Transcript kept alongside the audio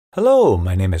Hello,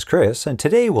 my name is Chris, and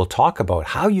today we'll talk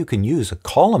about how you can use a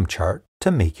column chart to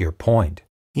make your point.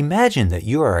 Imagine that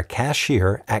you are a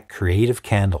cashier at Creative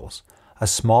Candles, a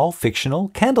small fictional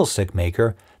candlestick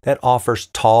maker that offers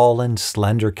tall and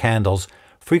slender candles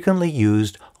frequently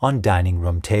used on dining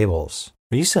room tables.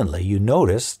 Recently, you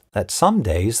noticed that some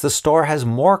days the store has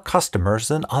more customers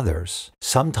than others.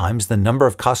 Sometimes the number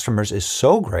of customers is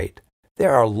so great,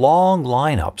 there are long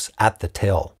lineups at the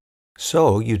till.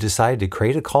 So you decided to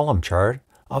create a column chart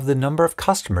of the number of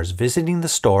customers visiting the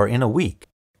store in a week,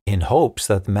 in hopes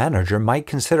that the manager might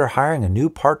consider hiring a new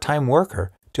part-time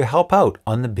worker to help out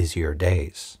on the busier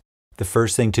days. The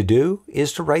first thing to do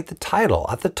is to write the title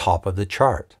at the top of the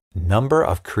chart, Number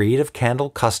of Creative Candle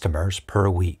Customers per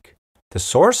week. The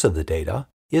source of the data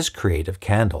is Creative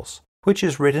Candles, which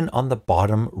is written on the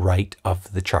bottom right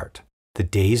of the chart. The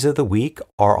days of the week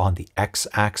are on the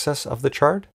x-axis of the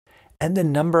chart, and the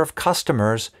number of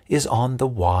customers is on the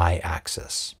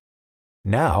y-axis.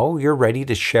 Now you're ready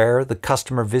to share the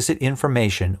customer visit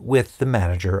information with the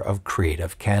manager of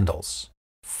Creative Candles.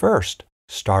 First,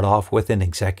 start off with an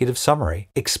executive summary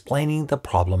explaining the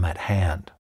problem at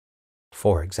hand.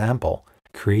 For example,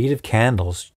 Creative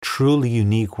Candles' truly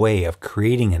unique way of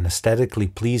creating an aesthetically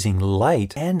pleasing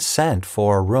light and scent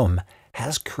for a room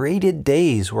has created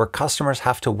days where customers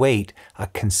have to wait a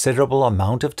considerable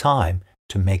amount of time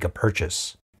to make a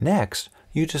purchase. Next,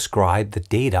 you describe the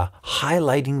data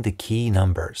highlighting the key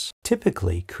numbers.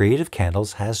 Typically, Creative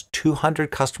Candles has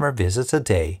 200 customer visits a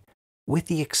day, with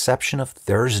the exception of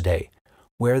Thursday,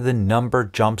 where the number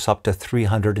jumps up to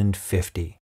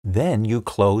 350. Then you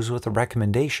close with a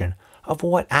recommendation of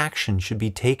what action should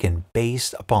be taken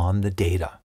based upon the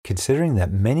data. Considering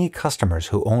that many customers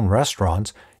who own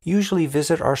restaurants usually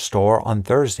visit our store on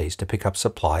Thursdays to pick up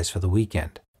supplies for the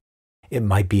weekend, it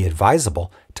might be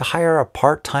advisable to hire a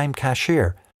part-time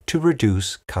cashier to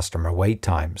reduce customer wait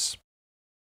times.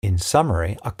 In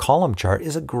summary, a column chart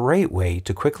is a great way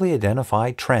to quickly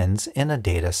identify trends in a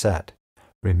data set.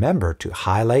 Remember to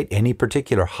highlight any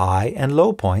particular high and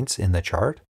low points in the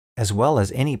chart, as well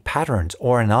as any patterns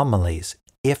or anomalies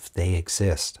if they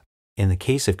exist. In the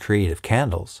case of Creative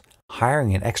Candles,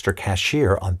 hiring an extra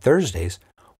cashier on Thursdays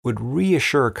would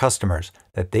reassure customers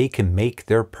that they can make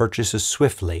their purchases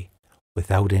swiftly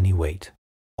without any wait.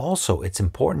 Also, it's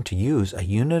important to use a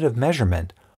unit of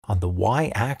measurement on the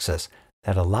y-axis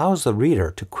that allows the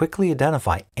reader to quickly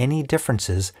identify any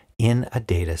differences in a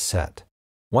data set.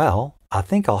 Well, I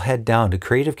think I'll head down to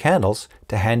Creative Candles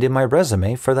to hand in my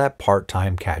resume for that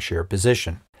part-time cashier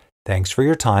position. Thanks for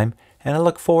your time, and I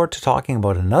look forward to talking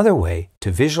about another way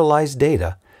to visualize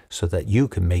data so that you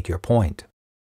can make your point.